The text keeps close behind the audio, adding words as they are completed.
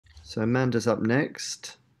So Amanda's up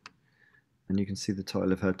next, and you can see the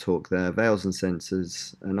title of her talk there, Veils and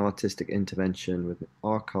Sensors, an Artistic Intervention with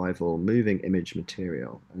Archival Moving Image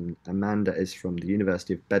Material. And Amanda is from the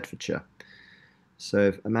University of Bedfordshire.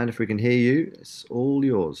 So Amanda, if we can hear you, it's all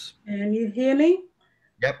yours. Can you hear me?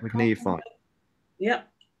 Yep, we can hear you fine. Yep,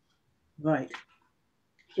 right.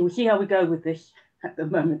 So we'll see how we go with this at the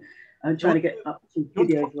moment. I'm trying to get up some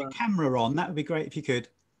video as well. Camera on, that would be great if you could.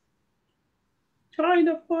 Trying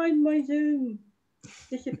to find my Zoom.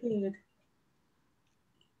 Disappeared.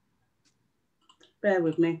 Bear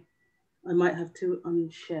with me. I might have to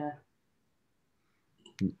unshare.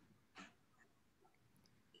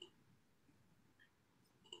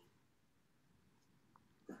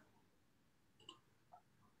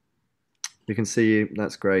 We can see you.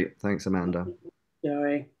 That's great. Thanks, Amanda.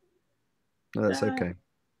 Sorry. No, that's okay.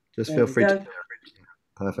 Just feel free to.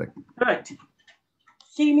 Perfect. Right.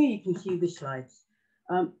 See me, you can see the slides.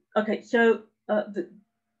 Okay, so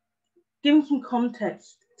giving some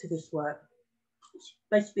context to this work, it's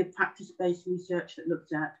basically a practice-based research that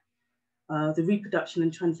looks at the reproduction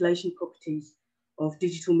and translation properties of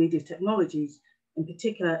digital media technologies, in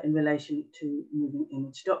particular in relation to moving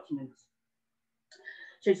image documents.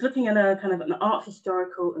 So it's looking at a kind of an art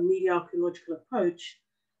historical and media archaeological approach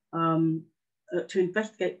to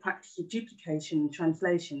investigate practice of duplication and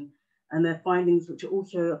translation and their findings, which are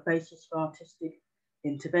also a basis for artistic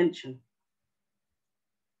intervention.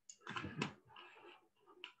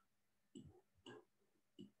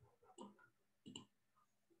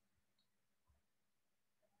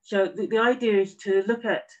 So the idea is to look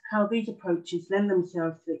at how these approaches lend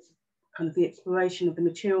themselves to kind of the exploration of the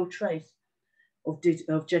material trace of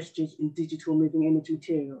gestures in digital moving image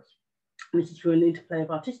materials. And this is through an interplay of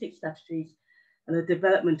artistic strategies and the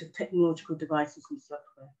development of technological devices and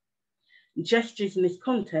software. And gestures in this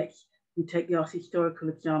context, we take the art historical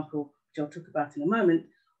example, which I'll talk about in a moment,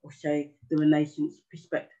 or say the Renaissance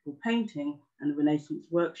perspectival painting and the Renaissance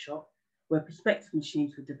workshop, where perspective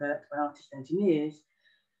machines were developed by artist engineers.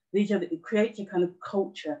 It creates a kind of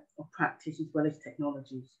culture of practice as well as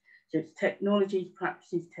technologies. So it's technologies,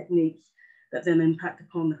 practices, techniques that then impact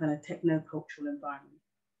upon the kind of techno-cultural environment.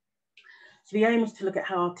 So the aim is to look at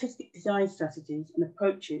how artistic design strategies and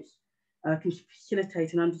approaches can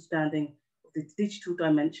facilitate an understanding of the digital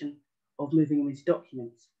dimension of moving image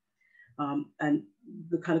documents. And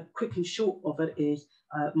the kind of quick and short of it is,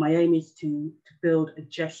 my aim is to build a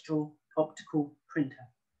gestural optical printer.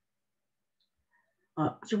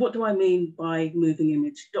 So what do I mean by moving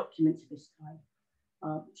image documents this time?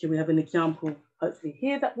 So we have an example, hopefully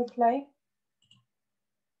here, that will play.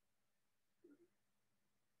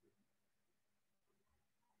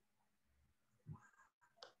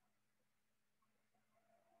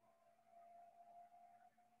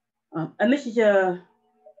 And this is a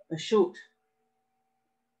short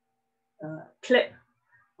clip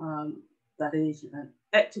that is an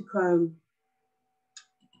Ektachrome,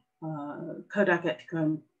 Kodak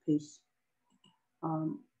Ektachrome piece.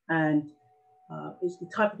 And it's the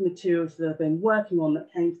type of materials that I've been working on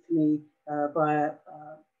that came to me by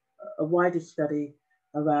a wider study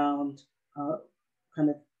around kind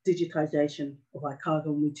of digitization of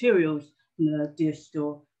archival materials in a Dear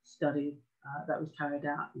Store study that was carried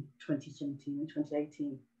out in 2017 and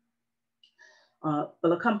 2018. But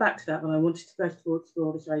I'll come back to that, but I wanted to first of all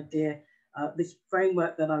explore this idea, this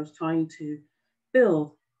framework that I was trying to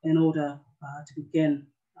build in order to begin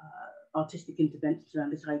artistic interventions around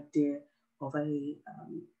this idea of a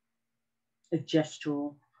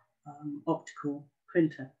gestural optical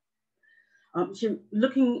printer. So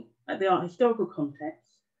looking at the art historical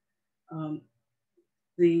context,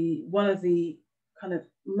 one of the kind of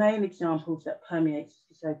main examples that permeates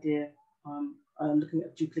this idea, looking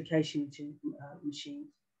at duplication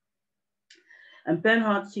machines. And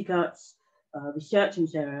Bernhard Siegart's research in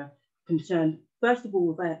this area concerned, first of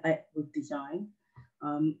all, with design,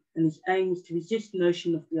 and his aim is to resist the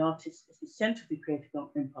notion of the artist as the center of the creative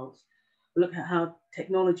impulse. We look at how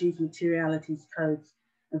technologies, materialities, codes,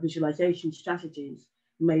 and visualization strategies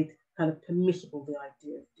made kind of permissible the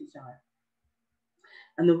idea of design.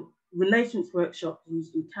 And the Renaissance workshop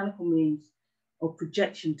used mechanical means of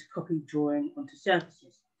projection to copy drawing onto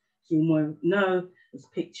surfaces. So you might know this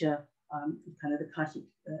picture, kind of the classic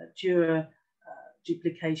Dürer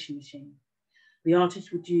duplication machine. The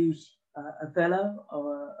artist would use a velo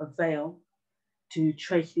or a veil to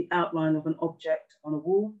trace the outline of an object on a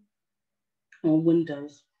wall or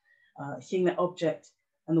windows, seeing that object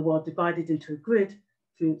and the world divided into a grid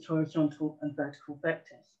through its horizontal and vertical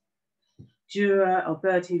vectors. Dürer,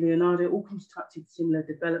 Alberti, Leonardo all constructed similar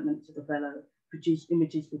developments of the velo, produced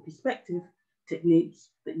images with perspective techniques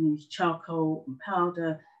that use charcoal and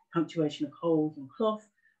powder, punctuation of holes in cloth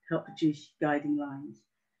to help produce guiding lines.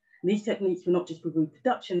 And these techniques were not just for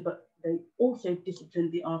reproduction, but they also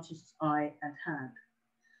disciplined the artist's eye and hand.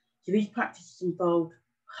 So these practices involved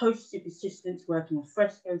hosts of assistants working on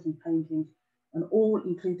frescoes and paintings, and all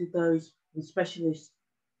included those with specialists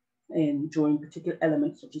in drawing particular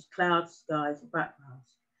elements such as clouds, skies, or backgrounds.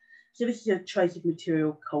 So this is a trace of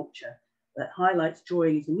material culture that highlights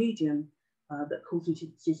drawing as a medium that calls into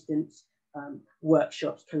existence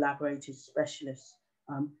workshops, collaborators, specialists,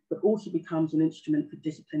 but also becomes an instrument for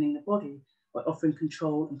disciplining the body by offering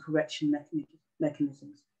control and correction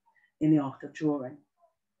mechanisms in the art of drawing.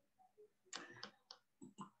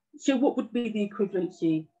 So what would be the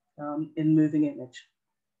equivalency in moving image?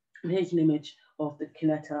 And here's an image of the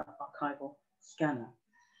Kinetta archival scanner.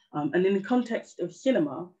 And in the context of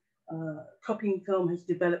cinema, copying film has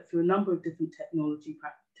developed through a number of different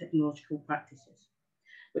technological practices.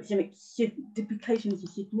 But duplication is a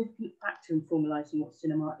significant factor in formalizing what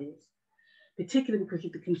cinema is, particularly because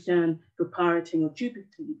of the concern for pirating or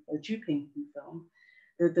duping in film.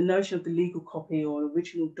 The notion of the legal copy or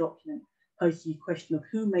original document poses the question of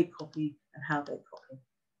who may copy and how they copy.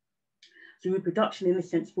 So reproduction in this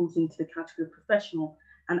sense falls into the category of professional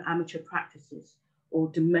and amateur practices, or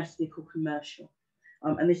domestic or commercial.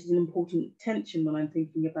 And this is an important tension when I'm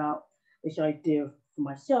thinking about this idea for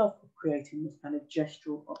myself of creating this kind of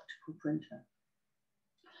gestural optical printer.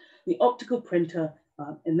 The optical printer,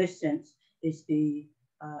 in this sense, is the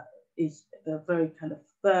very kind of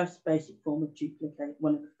first basic form of duplicate,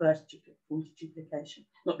 one of the first forms of duplication.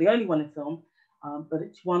 Not the only one in film, but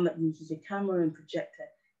it's one that uses a camera and projector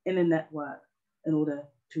in a network in order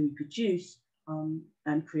to reproduce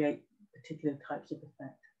and create particular types of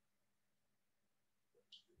effect.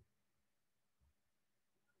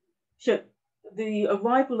 So the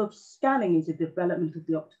arrival of scanning is a development of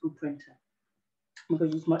the optical printer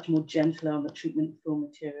because it's much more gentler on the treatment of film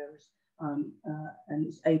materials and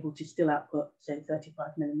is able to still output, say,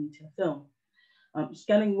 35mm film.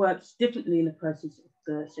 Scanning works differently in the process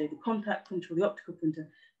of the contact printer or the optical printer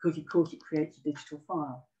because, of course, it creates a digital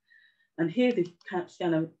file. And here the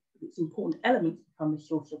scanner, its important elements become the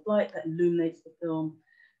source of light that illuminates the film,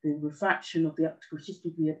 the refraction of the optical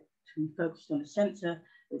system to be focused on a sensor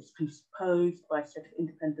that's composed by a set of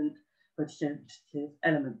independent photosensitive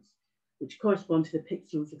elements, which correspond to the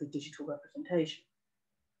pixels of the digital representation.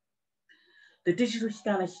 The digital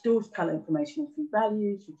scanner stores color information in 3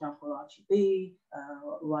 values, for example, RGB,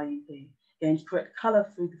 YUV, gains correct color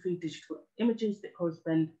through the 3 digital images that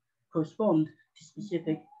correspond to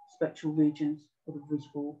specific spectral regions of the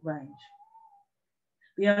visible range.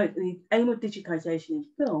 The aim of digitization in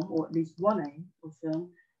film, or at least one aim of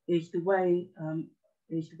film, is the way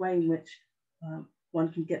in which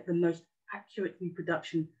one can get the most accurate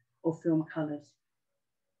reproduction of film colors,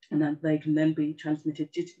 and then they can then be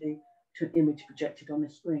transmitted digitally to an image projected on the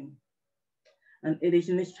screen. And it is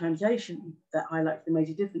in this translation that highlights the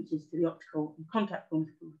major differences to the optical and contact forms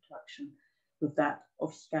of reproduction with that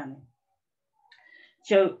of scanning.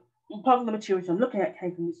 So part of the materials I'm looking at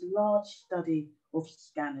came from this large study of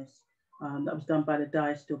scanners that was done by the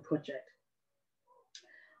Diastill project.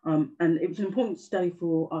 And it was an important study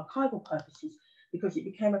for archival purposes because it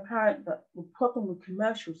became apparent that the problem with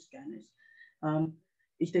commercial scanners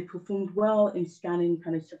is they performed well in scanning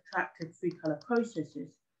kind of subtractive 3-color processes,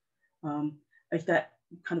 as that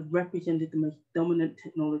kind of represented the most dominant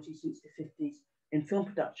technology since the 50s in film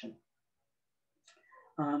production.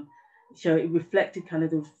 So it reflected kind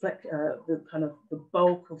of the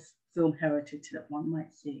bulk of film heritage that one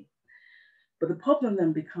might see. But the problem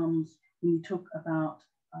then becomes when you talk about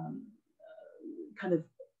kind of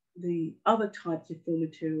the other types of film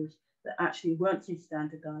materials that actually weren't so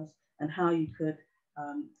standardized, and how you could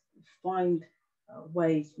find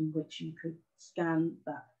ways in which you could scan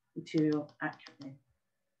that material accurately.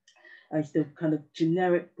 As the kind of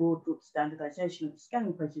generic broad group standardization of the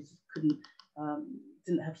scanning processes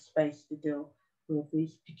didn't have space to deal with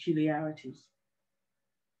these peculiarities.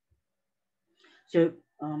 So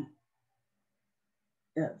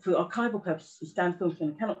for archival purposes, the standard film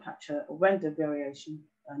scanner cannot capture or render variation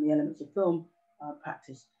in the elements of film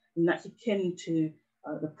practice, and that's akin to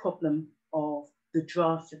the problem of the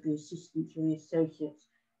drafts of the assistants or the associates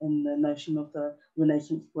in the notion of the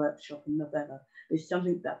Renaissance workshop and novella. There's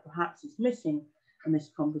something that perhaps is missing in this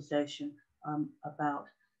conversation about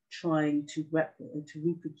trying to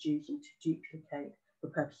reproduce and to duplicate the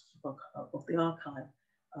purposes of the archive,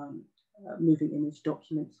 moving image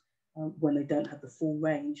documents when they don't have the full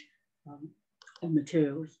range of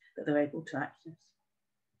materials that they're able to access.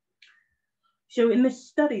 So in this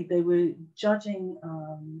study, they were judging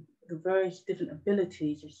the various different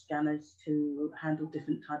abilities of scanners to handle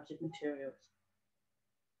different types of materials.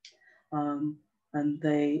 And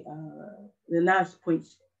the analysis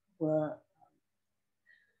points were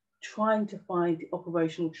trying to find the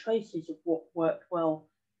operational traces of what worked well,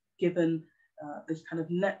 given this kind of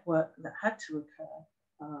network that had to occur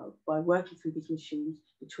by working through these machines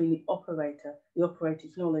between the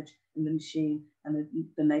operator's knowledge in the machine and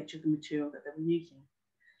the nature of the material that they were using.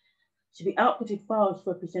 So the outputted files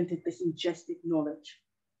represented this ingested knowledge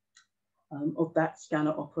of that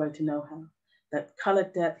scanner operator know-how, that color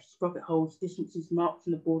depth, sprocket holes, distances, marks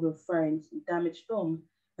in the border of frames, and damaged film,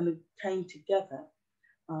 and it came together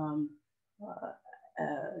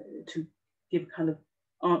to give kind of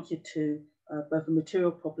answer to both a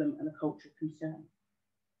material problem and a cultural concern.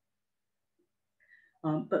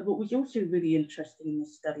 But what was also really interesting in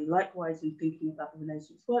this study, likewise in thinking about the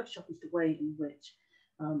Renaissance workshop, is the way in which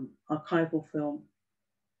archival film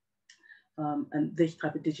and this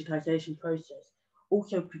type of digitization process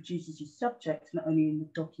also produces a subject, not only in the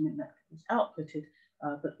document that is outputted,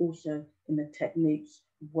 but also in the techniques,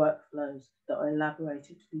 workflows that are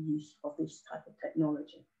elaborated for the use of this type of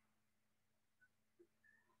technology.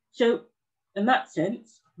 So in that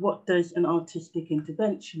sense, what does an artistic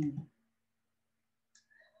intervention mean?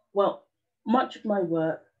 Well, much of my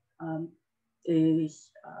work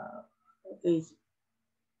is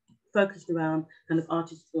focused around kind of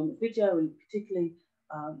artist film and video, and particularly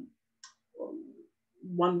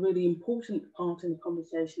one really important part in the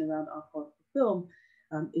conversation around archival film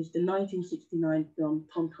is the 1969 film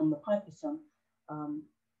Tom Tom the Piper's Son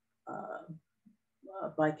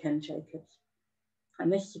by Ken Jacobs.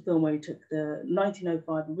 And this is a film where he took the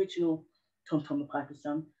 1905 original Tom Tom the Piper's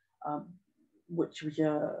Son, which was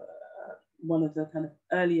one of the kind of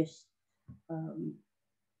earliest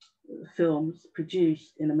films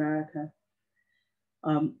produced in America.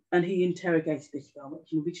 And he interrogates this film, which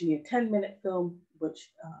was originally a 10-minute film,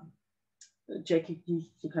 which Jacob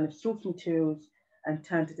used to kind of source materials and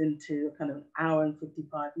turned it into a kind of an hour and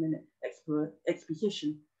 55-minute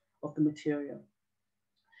exposition of the material.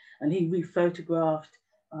 And he rephotographed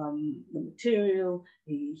the material,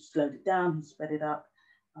 he slowed it down, he sped it up,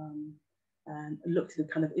 and looked at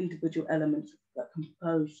the kind of individual elements that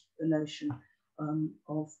compose the notion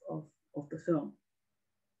of the film.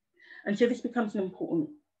 And so this becomes an important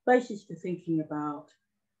basis for thinking about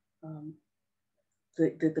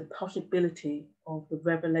the possibility of the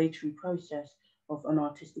revelatory process of an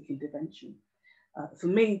artistic intervention. For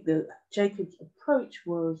me, Jacobs' approach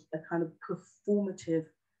was a kind of performative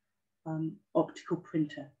optical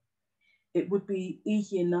printer. It would be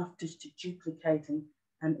easy enough just to duplicate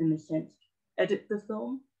and in a sense, edit the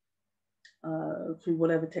film through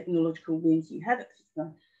whatever technological means he had at the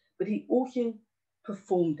time, but he also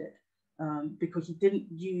performed it because he didn't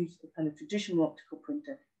use a kind of traditional optical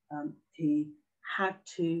printer. He had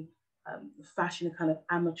to fashion a kind of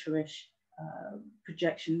amateurish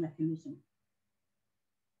projection mechanism.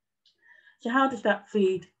 So how does that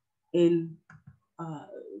feed in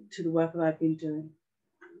to the work that I've been doing?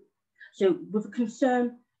 So with a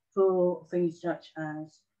concern for things such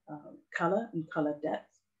as color and color depth,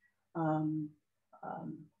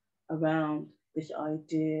 around this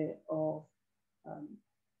idea of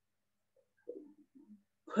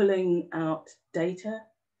pulling out data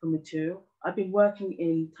from material. I've been working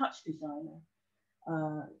in Touch Designer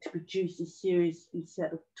to produce a series and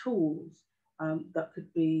set of tools that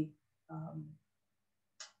could be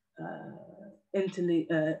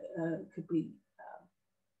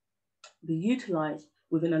be utilized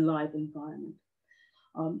within a live environment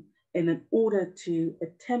in order to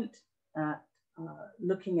attempt at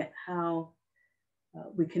looking at how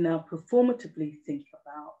we can now performatively think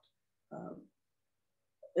about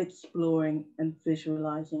exploring and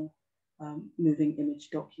visualizing moving image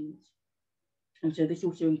documents. And so this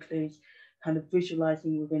also includes kind of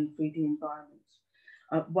visualizing within 3D environments.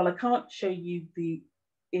 While I can't show you the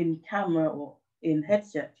in-camera or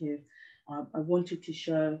in-headset view, I wanted to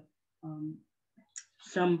show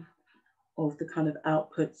some of the kind of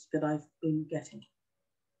outputs that I've been getting.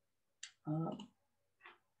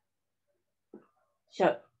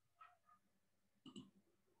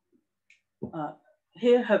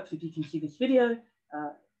 Here, hopefully you can see this video,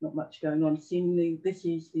 not much going on seemingly. This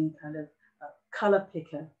is the kind of color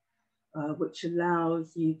picker, which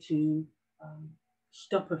allows you to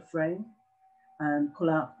stop a frame and pull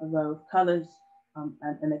out a row of colors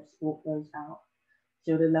and export those out.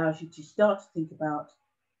 So it allows you to start to think about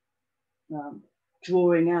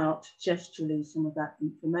drawing out gesturally some of that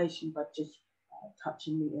information by just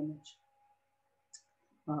touching the image.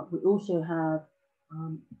 We also have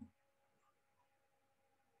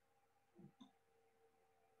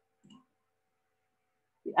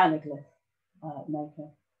the anaglyph maker.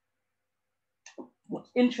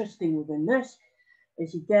 What's interesting within this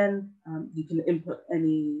is, again, you can input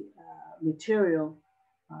any material,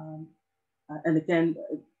 and again,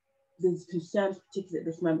 there's concerns, particularly at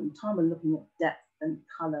this moment in time, when looking at depth and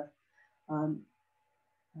color.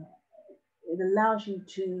 It allows you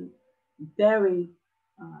to vary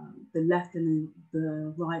the left and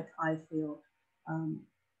the right eye field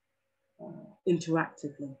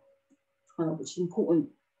interactively, which is an important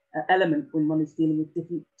element when one is dealing with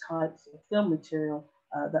different types of film material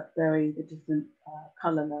that vary the different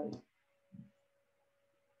color load.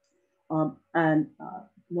 And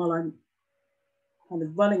while I'm kind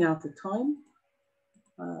of running out of time,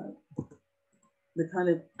 the kind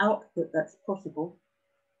of output that's possible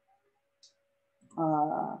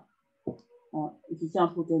is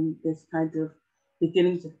exampled in this kind of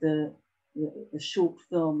beginnings of the short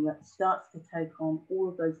film that starts to take on all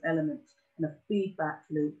of those elements and a feedback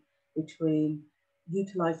loop between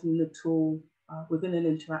utilizing the tool within an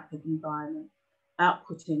interactive environment,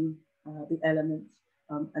 outputting the elements,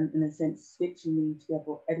 and in a sense stitching them together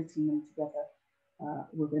or editing them together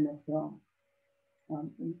within a film.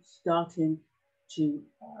 And starting to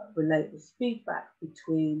relate this feedback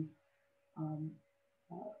between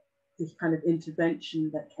this kind of intervention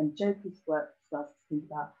that Ken Jacobs' work starts to think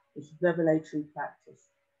about, this revelatory practice,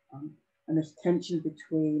 and this tension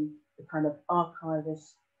between the kind of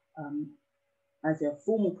archivist as a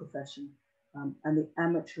formal profession and the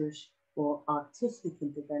amateurish or artistic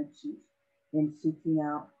interventions in seeking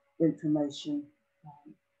out information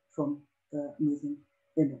from the moving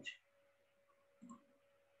image.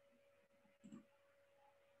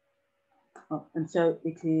 And so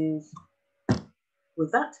it is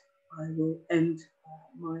with that, I will end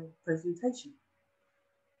my presentation.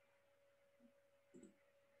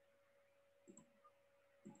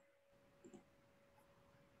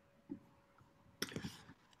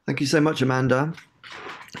 Thank you so much, Amanda.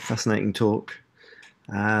 Fascinating talk.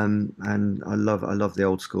 And I love the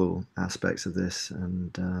old school aspects of this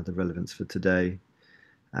and the relevance for today.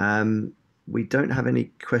 We don't have any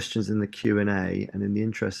questions in the Q&A, and in the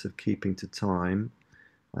interest of keeping to time,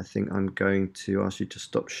 I think I'm going to ask you to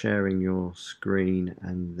stop sharing your screen,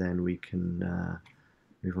 and then we can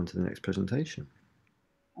move on to the next presentation.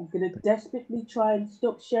 I'm going to desperately try and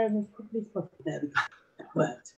stop sharing as quickly as possible. There we go. That worked.